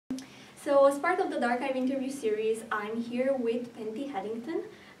So as part of the DARGchive interview series, I'm here with Pentti Haddington.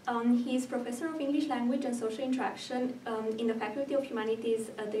 He's Professor of English Language and Social Interaction in the Faculty of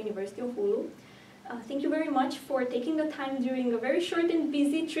Humanities at the University of Oulu. Thank you very much for taking the time during a very short and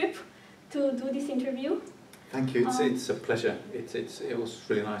busy trip to do this interview. Thank you. It's a pleasure. It was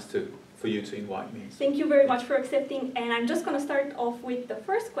really nice for you to invite me. Thank you very much for accepting. And I'm just going to start off with the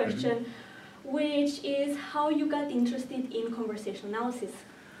first question, which is how you got interested in conversational analysis.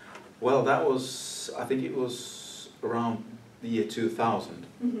 Well, that was, I think it was around the year 2000.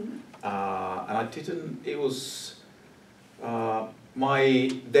 And I didn't, it was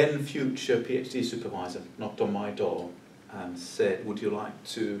my then future PhD supervisor knocked on my door and said, would you like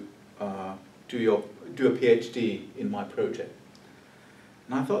to do a PhD in my project?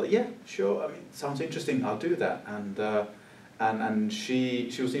 And I thought, yeah, sure, I mean, sounds interesting, I'll do that. And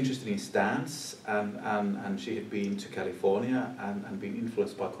she was interested in stance, and she had been to California and been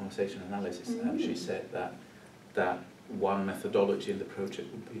influenced by conversation analysis. And she said that one methodology in the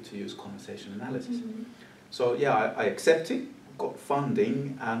project would be to use conversation analysis. So yeah, I accepted, got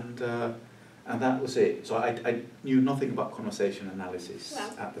funding, and that was it. So I knew nothing about conversation analysis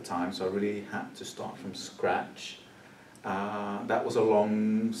at the time, so I really had to start from scratch. That was a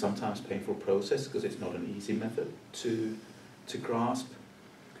long, sometimes painful process because it's not an easy method to grasp.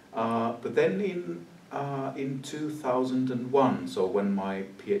 But then in 2001, so when my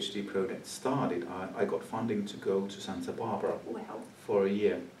PhD project started, I got funding to go to Santa Barbara for a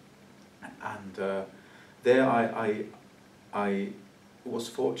year. And there I was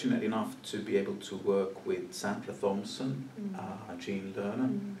fortunate enough to be able to work with Sandra Thompson, Jean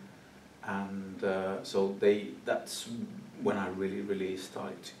Lerner, and so that's when I really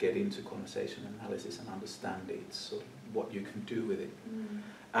started to get into conversation analysis and understand it, so what you can do with it.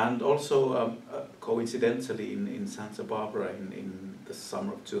 And also coincidentally in Santa Barbara in the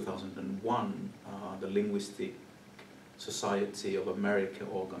summer of 2001, the Linguistic Society of America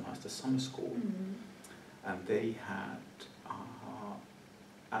organized a summer school, and they had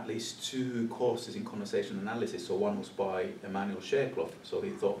at least 2 courses in conversation analysis. So one was by Emmanuel Scherkloff, so he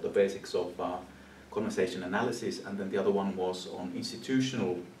taught the basics of conversation analysis, and then the other one was on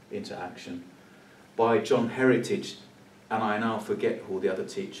institutional interaction by John Heritage, and I now forget who the other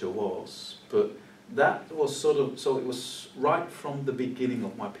teacher was. But that was sort of, so it was right from the beginning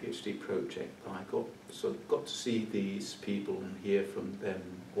of my PhD project that I got to see these people and hear from them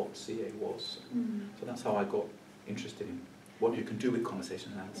what CA was. So that's how I got interested in what you can do with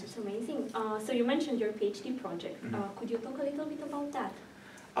conversation analysis. That's amazing. So you mentioned your PhD project. Could you talk a little bit about that?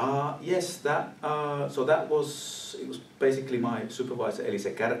 Yes, so it was basically my supervisor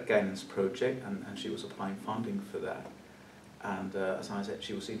Elisa Kärkkäinen's project, and she was applying funding for that. And as I said,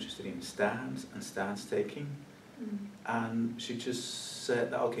 she was interested in stance and stance taking. And she just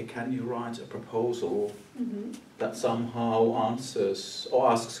said, okay, can you write a proposal that somehow answers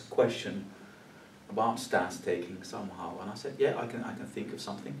or asks a question about stance taking somehow? And I said, yeah, I can think of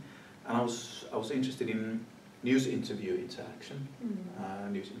something. And I was interested in news interview interaction,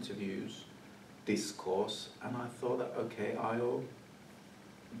 news interviews, discourse, and I thought that, okay,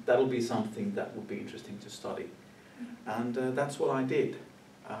 that'll be something that would be interesting to study. And that's what I did.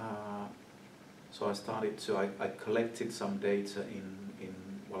 So I collected some data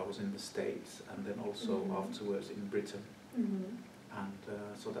while I was in the States, and then also afterwards in Britain. And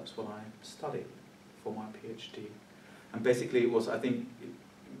so that's what I studied for my PhD. And basically it was, I think,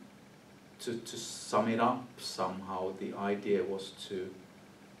 to sum it up somehow, the idea was to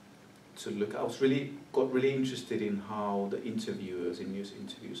look, I got really interested in how the interviewers in news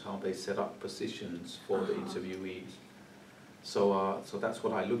interviews, how they set up positions for the interviewees. So that's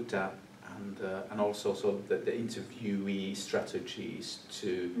what I looked at, and also sort of the interviewee strategies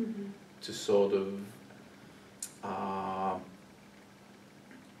to sort of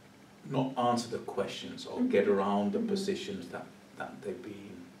not answer the questions or get around the positions that they've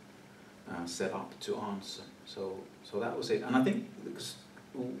been set up to answer. So that was it. And I think because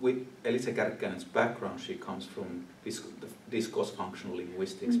with Elisa Kärkkäinen's background, she comes from discourse functional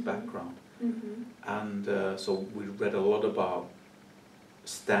linguistics background. And so we read a lot about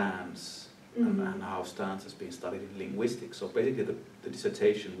stance and how stance has been studied in linguistics. So basically the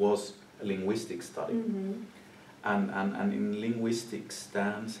dissertation was a linguistic study. And in linguistics,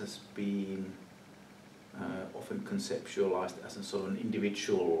 stance has been often conceptualized as a sort of an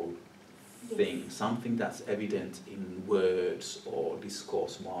individual thing, something that's evident in words or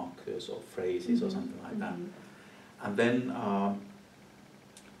discourse markers or phrases or something like that. And then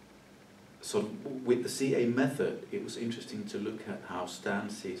sort of with the CA method, it was interesting to look at how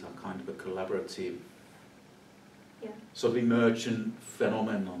stances are kind of a collaborative, sort of emergent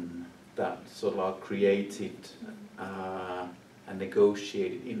phenomenon that sort of are created and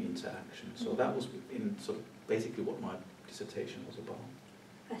negotiated in interaction. So that was in sort of basically what my dissertation was about.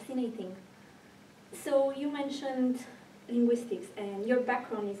 Fascinating. So you mentioned linguistics, and your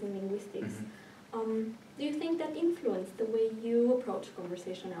background is in linguistics. Do you think that influenced the way you approach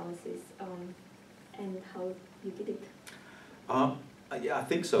conversation analysis and how you did it? Yeah, I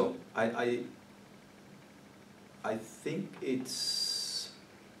think so. I think it's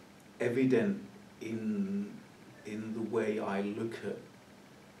evident in the way I look at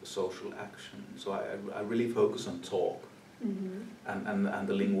social action. So I really focus on talk and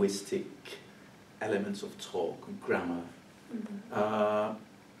the linguistic elements of talk and grammar.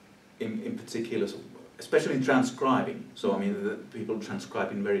 In particular, especially in transcribing. So I mean, people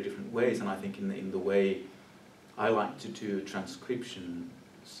transcribe in very different ways, and I think in the way I like to do transcription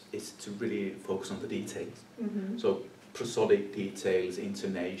is to really focus on the details. So prosodic details,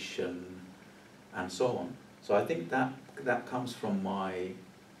 intonation, and so on. So I think that comes from my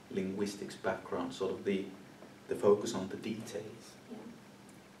linguistics background, sort of the focus on the details. Yeah.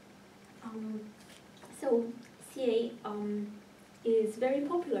 So CA is very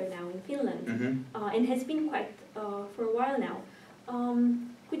popular now in Finland and has been quite for a while now.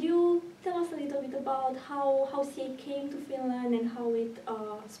 Could you tell us a little bit about how CA came to Finland and how it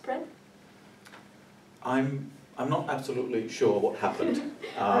spread? I'm not absolutely sure what happened,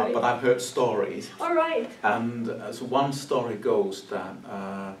 Right. but I've heard stories. All right. And so one story goes that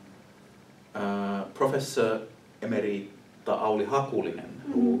Professor Emerita Auli Hakulinen,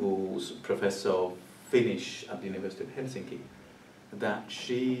 who's professor of Finnish at the University of Helsinki, that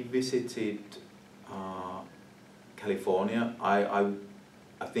she visited California, I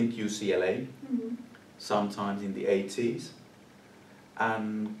think UCLA, sometimes in the 80s,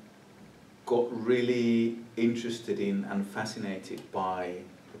 and got really interested in and fascinated by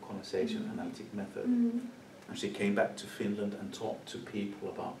the conversation analytic method. And she came back to Finland and talked to people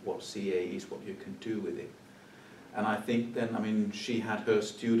about what CA is, what you can do with it. And I think then, I mean, she had her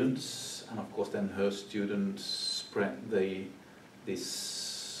students, and of course then her students spread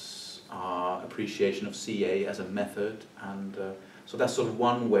this appreciation of CA as a method, and so that's sort of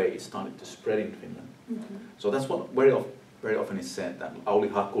one way it started to spread in Finland. So that's what very often is said, that Auli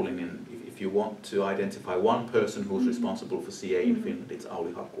Hakulinen, if you want to identify one person who's responsible for CA in Finland, it's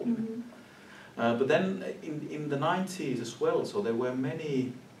Auli Hakulinen. But then in the 90s as well, so there were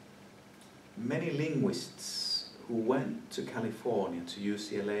many linguists who went to California, to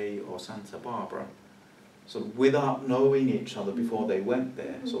UCLA or Santa Barbara, so without knowing each other before they went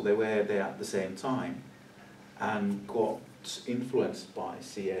there. So they were there at the same time and got influenced by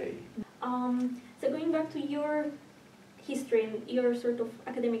CA. So going back to your history and your sort of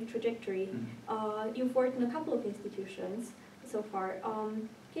academic trajectory, you've worked in a couple of institutions so far.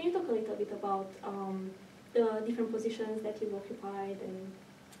 Can you talk a little bit about the different positions that you've occupied? And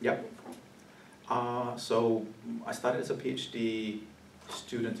so I started as a PhD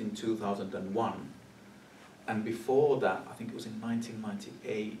student in 2001, and before that, I think it was in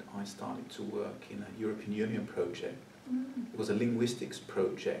 1998, I started to work in a European Union project. It was a linguistics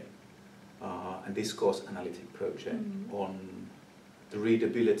project and discourse analytic project on the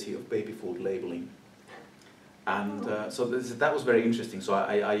readability of baby food labeling. And so that was very interesting. So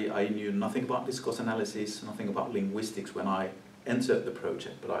I knew nothing about discourse analysis, nothing about linguistics when I entered the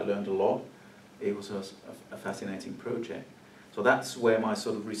project, but I learned a lot. It was a fascinating project. So that's where my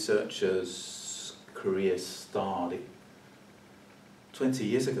sort of researcher's career started 20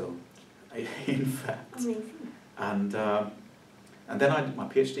 years ago, in fact. Amazing. And then I did my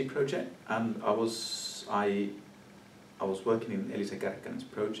PhD project, and I was working in Elisa Kärkkänen's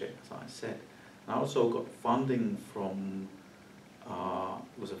project, as I said. And I also got funding from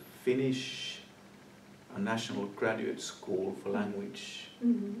it was a Finnish national graduate school for language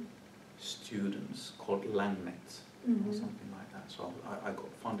students called Langnet or something like that. So I got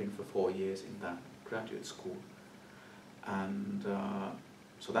funding for 4 years in that graduate school, and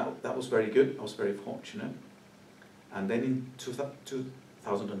so that was very good. I was very fortunate. And then in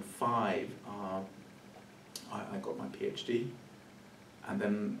 2005, I got my PhD, and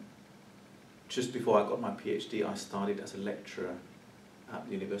then just before I got my PhD, I started as a lecturer at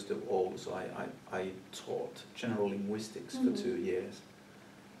the University of Oulu. So I taught general linguistics for 2 years,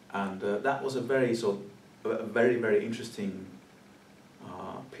 and that was a very very interesting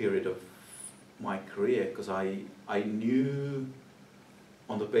period of my career, because I knew,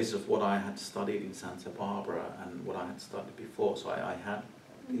 on the basis of what I had studied in Santa Barbara and what I had studied before, so I had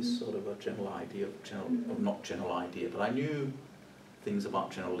this sort of a general idea of not general idea, but I knew things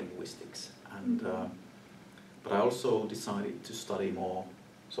about general linguistics, and but I also decided to study more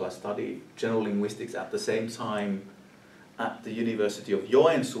So I studied general linguistics at the same time at the University of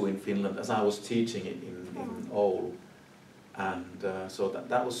Joensuu in Finland as I was teaching it in Oulu. And so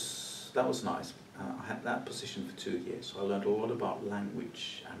that was nice. I had that position for 2 years, so I learned a lot about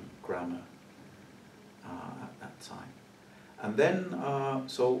language and grammar at that time. And then,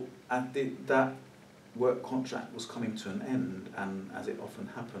 so that work contract was coming to an end, and as it often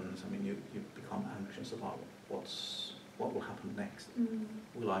happens, I mean, you become anxious about what will happen next.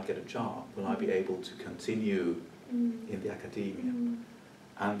 Will I get a job? Will I be able to continue in the academia?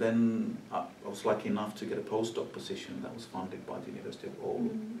 And then I was lucky enough to get a postdoc position that was funded by the University of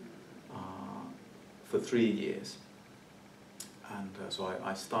Oulu for 3 years. And so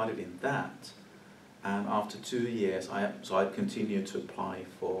I started in that, and after 2 years I continued to apply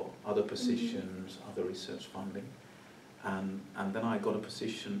for other positions, other research funding, and then I got a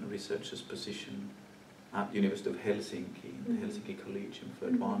researcher's position at the University of Helsinki, in the Helsinki Collegium for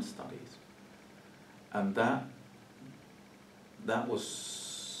Advanced Studies. And that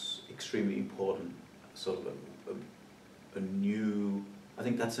was extremely important, sort of a new, I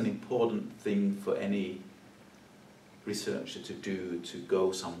think that's an important thing for any researcher to do, to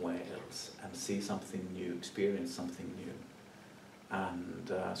go somewhere else and see something new, experience something new.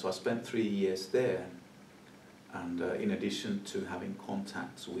 And so I spent 3 years there, and in addition to having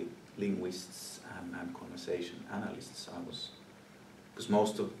contacts with linguists and conversation analysts, because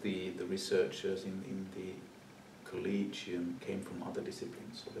most of the researchers in the collegium came from other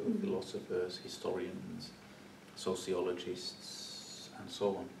disciplines, so there were philosophers, historians, sociologists, and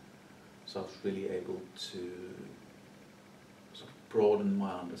so on. So I was really able to sort of broaden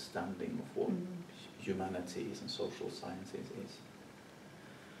my understanding of what humanities and social sciences is.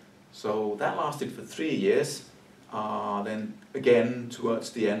 So that lasted for 3 years. Then again,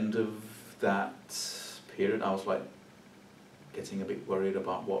 towards the end of that period, I was like getting a bit worried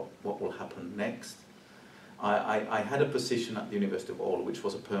about what will happen next. I had a position at the University of Oulu, which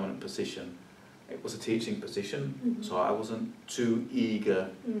was a permanent position. It was a teaching position, so I wasn't too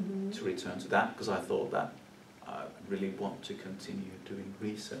eager to return to that, because I thought that I really want to continue doing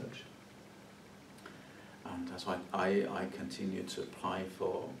research. And so I continued to apply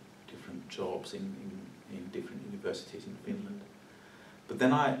for different jobs in different universities in Finland. But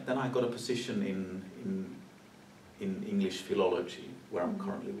then I got a position in English philology, where I'm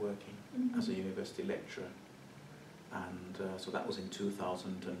currently working as a university lecturer. And so that was in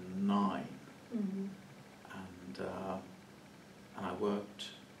 2009. And I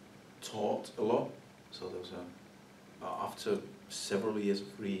taught a lot. So there was after several years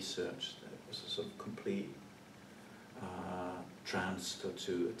of research, there was a sort of complete transfer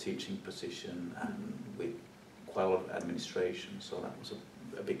to a teaching position, and with quite a lot of administration. So that was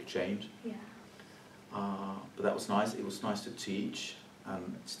a big change. Yeah. But that was nice. It was nice to teach,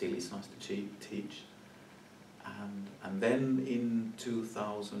 and it still is nice to teach. And then in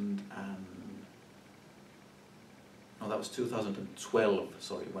 2012,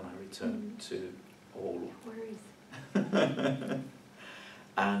 sorry, when I returned to Oulu.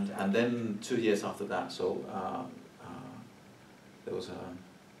 And then 2 years after that, so there was an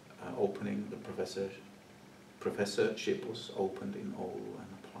opening. The professorship was opened in Oulu,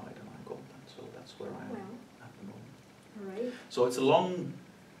 and applied, and I got that. So that's where I am at the moment. All right. So it's a long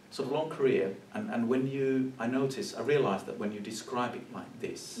career, and when I realized that when you describe it like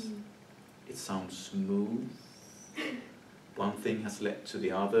this, it sounds smooth. One thing has led to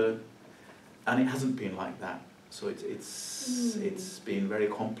the other, and it hasn't been like that. So it's been very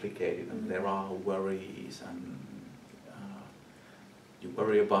complicated, and there are worries, and you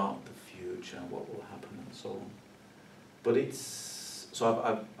worry about the future and what will happen and so on. But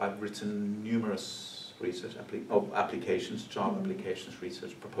I've written numerous research applications, job applications,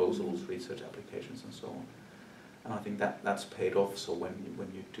 research proposals, research applications, and so on. And I think that's paid off. So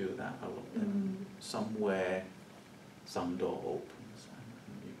when you do that a lot, then somewhere some door opens, and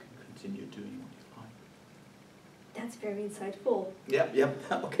you can continue doing what you like. That's very insightful. Yeah.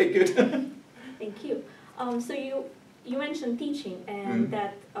 Okay, good. Thank you. So you mentioned teaching, and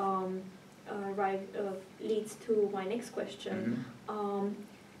that leads to my next question.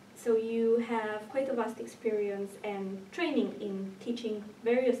 So you have quite a vast experience and training in teaching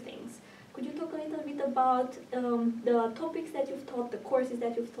various things. Could you talk a little bit about the topics that you've taught, the courses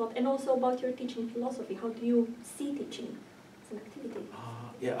that you've taught, and also about your teaching philosophy? How do you see teaching as an activity?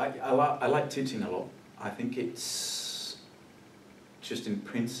 I like teaching a lot. I think it's just in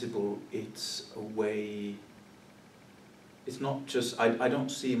principle, it's a way, it's not just, I don't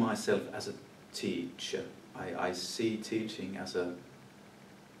see myself as a teacher. I see teaching as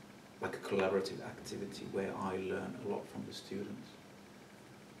like a collaborative activity where I learn a lot from the students.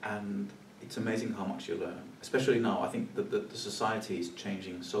 And it's amazing how much you learn, especially now. I think that the society is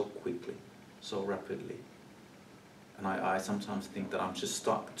changing so quickly, so rapidly. And I sometimes think that I'm just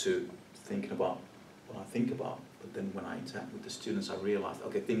stuck to thinking about what I think about, but then when I interact with the students, I realize,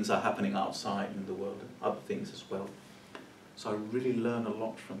 okay, things are happening outside in the world and other things as well. So I really learn a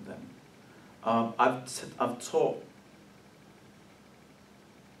lot from them. I've taught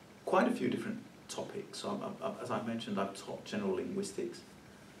quite a few different topics. So as I mentioned, I've taught general linguistics.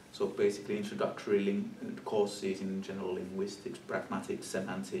 So basically introductory courses in general linguistics, pragmatics,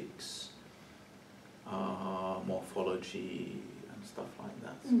 semantics, morphology and stuff like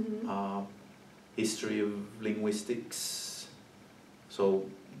that. Mm-hmm. History of linguistics, so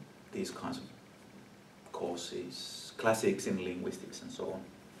these kinds of courses, classics in linguistics and so on.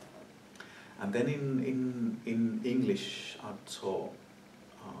 And then in English I've taught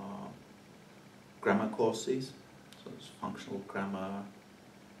grammar courses, so it's functional grammar,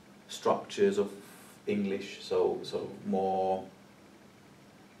 structures of English, so sort of more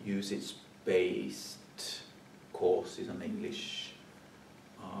usage-based courses on English.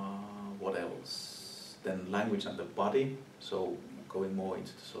 What else? Then language and the body, so going more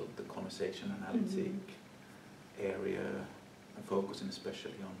into the sort of the conversation analytic area, and focusing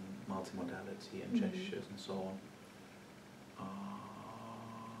especially on multimodality and gestures and so on.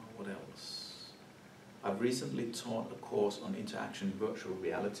 What else? I've recently taught a course on interaction in virtual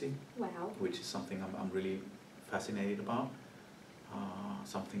reality. Wow. Which is something I'm really fascinated about.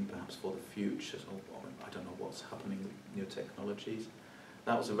 Something perhaps for the future, so I don't know what's happening with new technologies.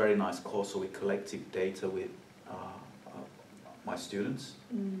 That was a very nice course, so we collected data with my students,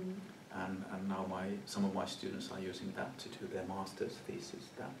 and now some of my students are using that to do their master's thesis,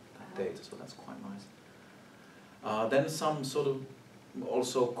 that data, so that's quite nice. Then some sort of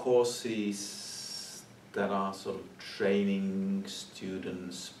also courses that are sort of training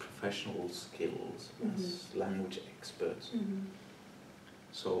students' professional skills as language experts.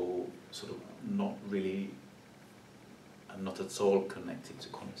 So sort of not really, not at all connected to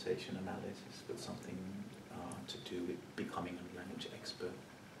conversation analysis, but something to do with becoming a language expert.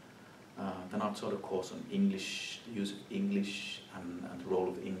 Then I taught a course on English, the use of English and the role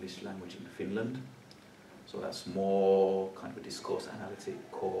of English language in Finland. So that's more kind of a discourse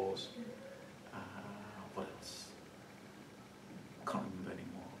analytic course. What else? Can't remember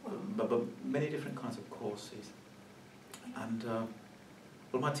anymore. But many different kinds of courses. And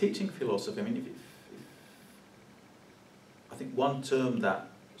well, my teaching philosophy, I mean, if I think one term that,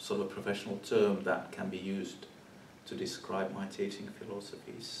 sort of a professional term that can be used to describe my teaching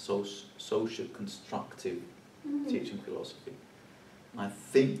philosophy is social constructive teaching philosophy. And I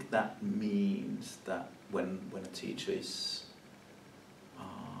think that means that when a teacher is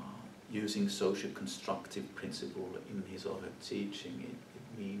using social constructive principle in his or her teaching, it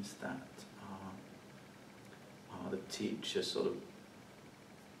means that the teacher sort of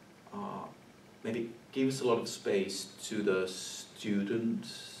maybe gives a lot of space to the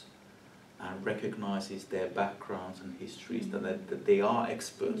students and recognizes their backgrounds and histories, that they are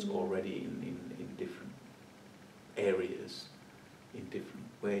experts already in different areas, in different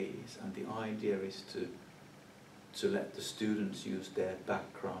ways, and the idea is to let the students use their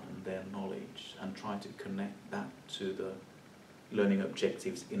background and their knowledge and try to connect that to the learning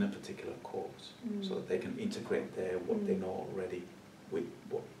objectives in a particular course, so that they can integrate what they know already with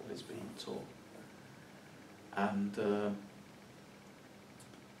what is being taught. And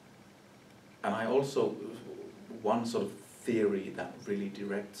I also, one sort of theory that really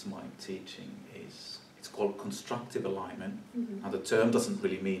directs my teaching is, it's called constructive alignment. Now the term doesn't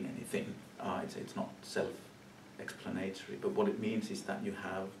really mean anything, it's not self-explanatory, but what it means is that you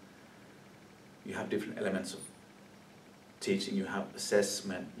have different elements of teaching. You have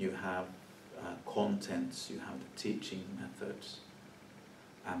assessment, you have contents, you have the teaching methods,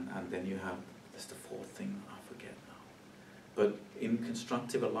 and then you have, there's the fourth thing, I forget now. But in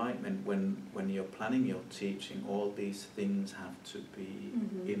constructive alignment, when you're planning your teaching, all these things have to be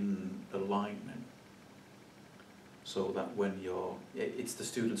in alignment, so that when it's the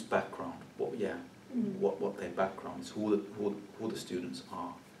student's background, what their background is, who the students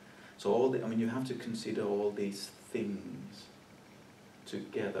are. So you have to consider all these things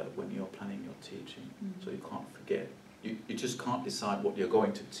together when you're planning your teaching. So you can't forget. You just can't decide what you're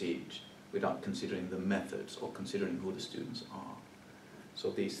going to teach without considering the methods or considering who the students are.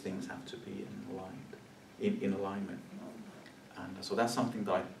 So these things have to be in alignment. And so that's something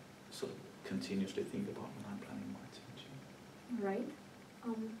that I sort of continuously think about when I'm planning my teaching. Right.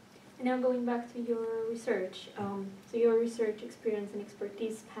 And now going back to your research, so your research experience and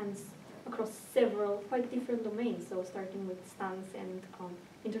expertise spans across several quite different domains. So starting with stance and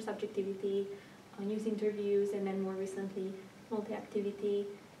intersubjectivity, news interviews, and then more recently multi-activity,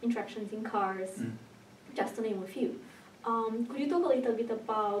 interactions in cars, just to name a few. Could you talk a little bit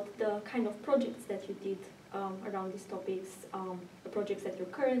about the kind of projects that you did around these topics, the projects that you're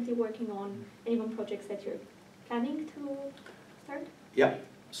currently working on, and even projects that you're planning to start? Yeah,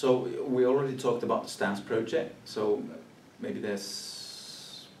 so we already talked about the stance project, so maybe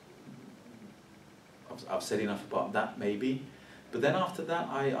I've said enough about that maybe. But then after that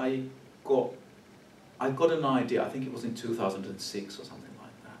I got an idea, I think it was in 2006 or something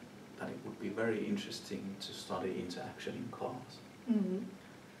like that, that it would be very interesting to study interaction in class.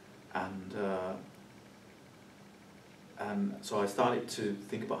 And so I started to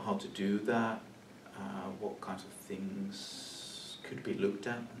think about how to do that, what kinds of things could be looked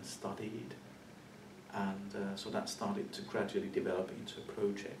at and studied. And so that started to gradually develop into a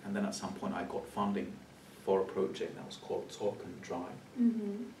project. And then at some point I got funding for a project that was called Talk and Drive.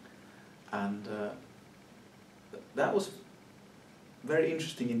 And that was very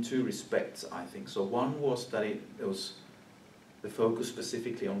interesting in two respects, I think. So one was that there was the focus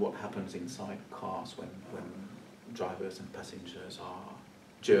specifically on what happens inside cars when drivers and passengers are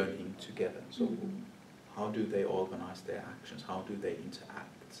journeying together. So how do they organize their actions? How do they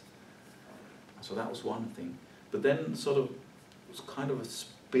interact? So that was one thing. But then sort of, it was kind of a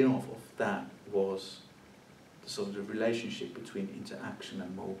spin-off of that was sort of the relationship between interaction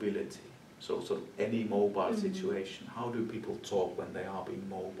and mobility. So sort of any mobile situation, how do people talk when they are being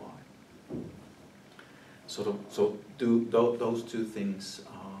mobile? So those two things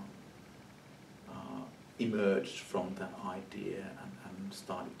emerged from that idea and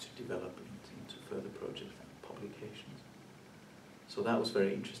started to develop into further projects and publications. So that was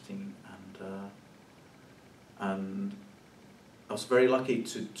very interesting, and I was very lucky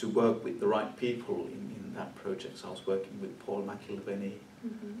to work with the right people in that project. So I was working with Paul McIlvenny,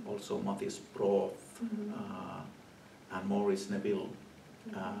 also Matthias Broth, and Maurice Neville,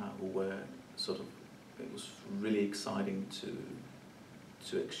 who were sort of, it was really exciting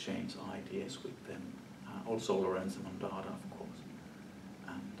to exchange ideas with them. Also Lorenzo Mandada, of course,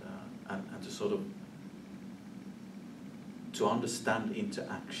 and to sort of to understand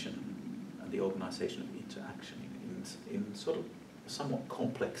interaction and the organization of interaction in sort of a somewhat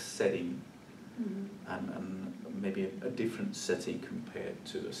complex setting, and maybe a different setting compared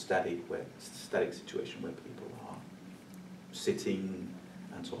to a static situation where people are sitting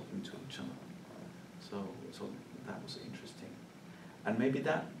and talking to each other. So that was interesting, and maybe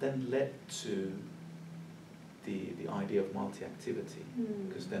that then led to the idea of multi-activity,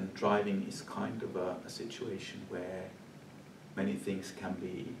 because then driving is kind of a situation where many things can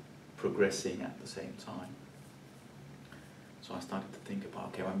be progressing at the same time. So I started to think about,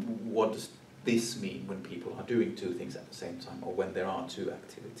 okay, what does this mean when people are doing two things at the same time, or when there are two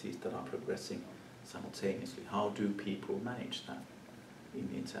activities that are progressing simultaneously? How do people manage that in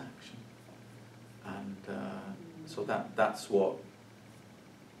interaction? And so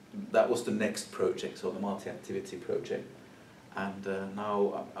that was the next project, so the multi-activity project. And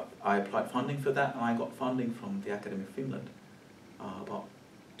now I applied funding for that, and I got funding from the Academy of Finland about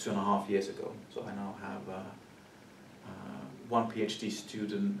 2.5 years ago. So I now have one PhD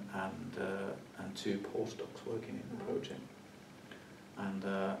student and 2 postdocs working in the project. And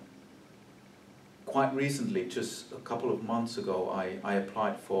quite recently, just a couple of months ago, I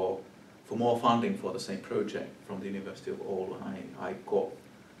applied for more funding for the same project from the University of Oulu, and I got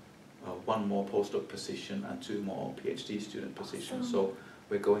 1 more postdoc position and 2 more PhD student positions. So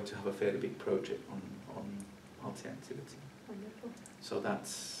we're going to have a fairly big project on multi-activity. Wonderful. So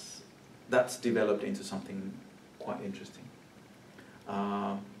that's developed into something quite interesting.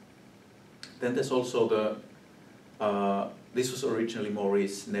 Then there's also this was originally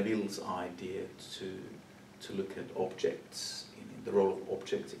Maurice Neville's idea to look at objects, in the role of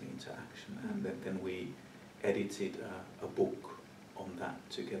objects in interaction, and then we edited a book on that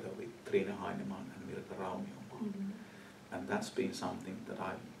together with Trine Heinemann and Mirka Rauniomaa. And that's been something that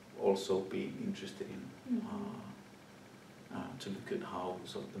I've also been interested in, to look at how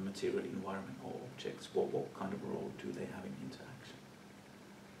sort of the material environment or objects, what kind of role do they have in interaction.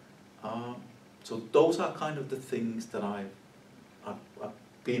 So those are kind of the things that I've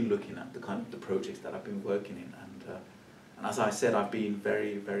been looking at, the kind of the projects that I've been working in, and as I said, I've been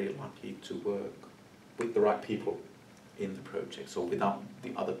very, very lucky to work with the right people in the project. So without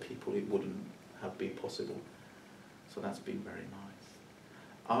the other people, it wouldn't have been possible. So that's been very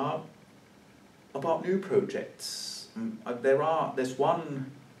nice. About new projects, there's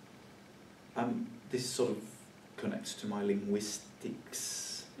one. This sort of connects to my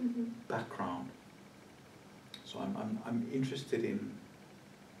linguistics background. So I'm interested in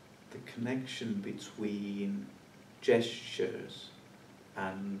the connection between gestures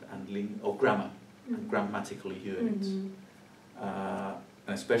and grammar and grammatical units, and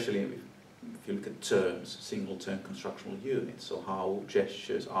especially if you look at terms, single term constructional units, so how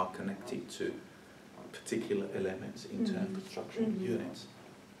gestures are connected to particular elements in term constructional units.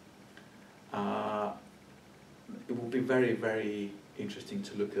 It will be very, very interesting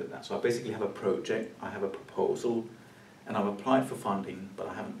to look at that. So I basically have a project, I have a proposal, and I've applied for funding, but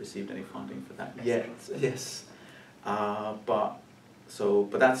I haven't received any funding for that yet. Yes, but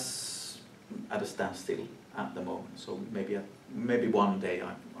that's at a standstill at the moment. So maybe one day I'll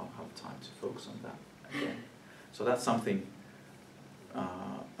have time to focus on that again. So that's something.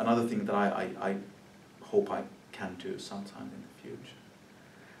 Another thing that I hope I can do sometime in the future.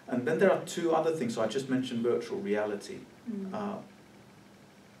 And then there are two other things. So I just mentioned virtual reality.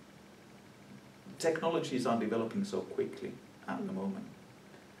 Technologies are developing so quickly at the moment.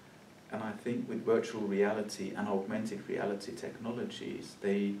 And I think with virtual reality and augmented reality technologies,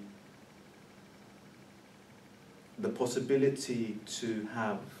 the possibility to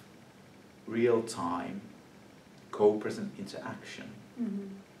have real-time, co-present interaction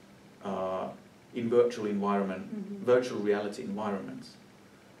in virtual virtual reality environments,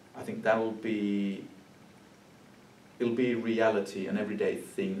 I think it'll be reality, an everyday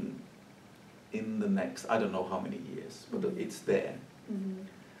thing in the next, I don't know how many years, but it's there.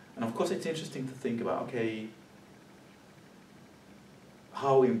 And of course it's interesting to think about, okay,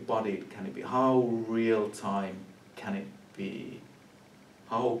 how embodied can it be? How real-time can it be?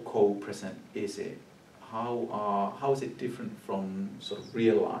 How co-present is it? How is it different from sort of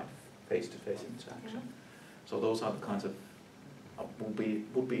real life, face-to-face interaction? So those are the kinds of,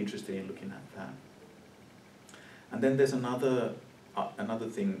 would be interested in looking at that. And then there's another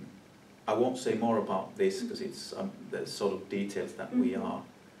thing. I won't say more about this because it's there's sort of details that we are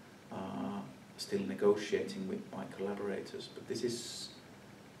still negotiating with my collaborators. But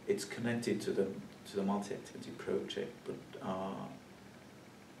it's connected to the multi-activity project. But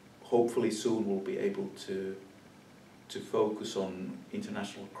hopefully soon we'll be able to focus on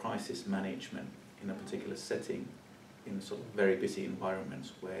international crisis management in a particular setting, in sort of very busy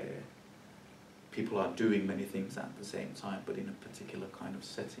environments where people are doing many things at the same time, but in a particular kind of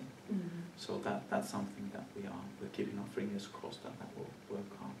setting. So that's something that we're keeping our fingers crossed that will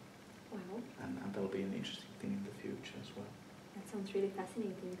work out. Wow. And that'll be an interesting thing in the future as well. That sounds really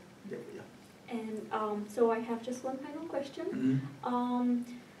fascinating. Yeah. And so I have just one final question.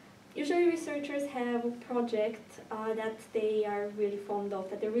 Usually researchers have a project that they are really fond of,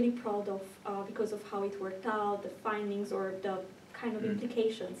 that they're really proud of because of how it worked out, the findings or the kind of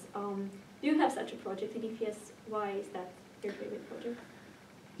implications. Do you have such a project, and if yes, why is that your favorite project?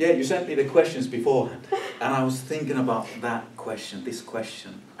 Yeah, you sent me the questions beforehand, and I was thinking about this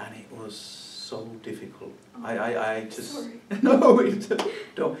question, and it was so difficult. I just Sorry.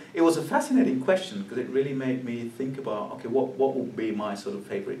 No, it was a fascinating question because it really made me think about, okay, what would be my sort of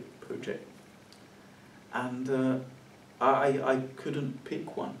favorite project, and I couldn't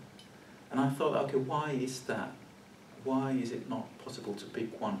pick one, and I thought, okay, why is that? Why is it not possible to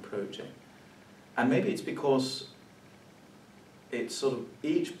pick one project? And maybe it's because it's sort of,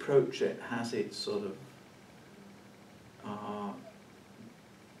 each project has its sort of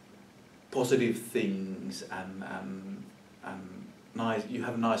positive things and nice, you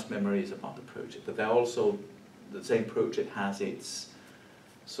have nice memories about the project, but they're also, the same project has its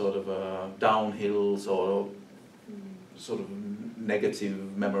sort of downhills or sort of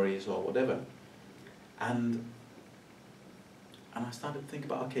negative memories or whatever. And I started to think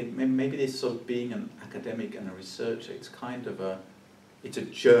about, okay, maybe this sort of being an academic and a researcher, it's kind of it's a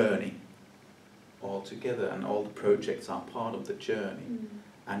journey altogether, and all the projects are part of the journey.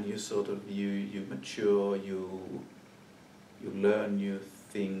 And you sort of, you mature, you learn new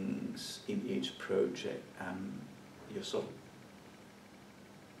things in each project, and you're sort of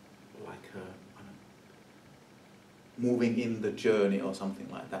like moving in the journey or something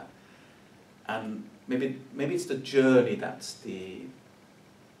like that. And maybe it's the journey that's the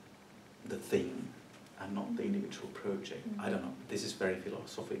thing, and not the individual project. I don't know. This is very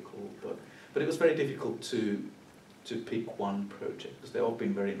philosophical, but it was very difficult to pick one project because they've all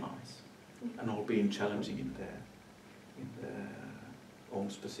been very nice and all been challenging in their own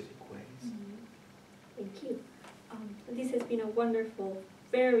specific ways. Thank you. This has been a wonderful,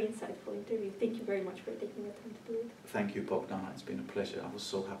 very insightful interview. Thank you very much for taking the time to do it. Thank you, Bogdana. It's been a pleasure. I was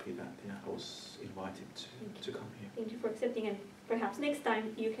so happy that I was invited to come here. Thank you for accepting, and perhaps next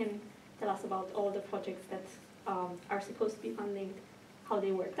time you can tell us about all the projects that are supposed to be funded, how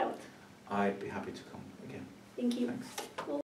they worked out. I'd be happy to come again. Thank you. Thanks.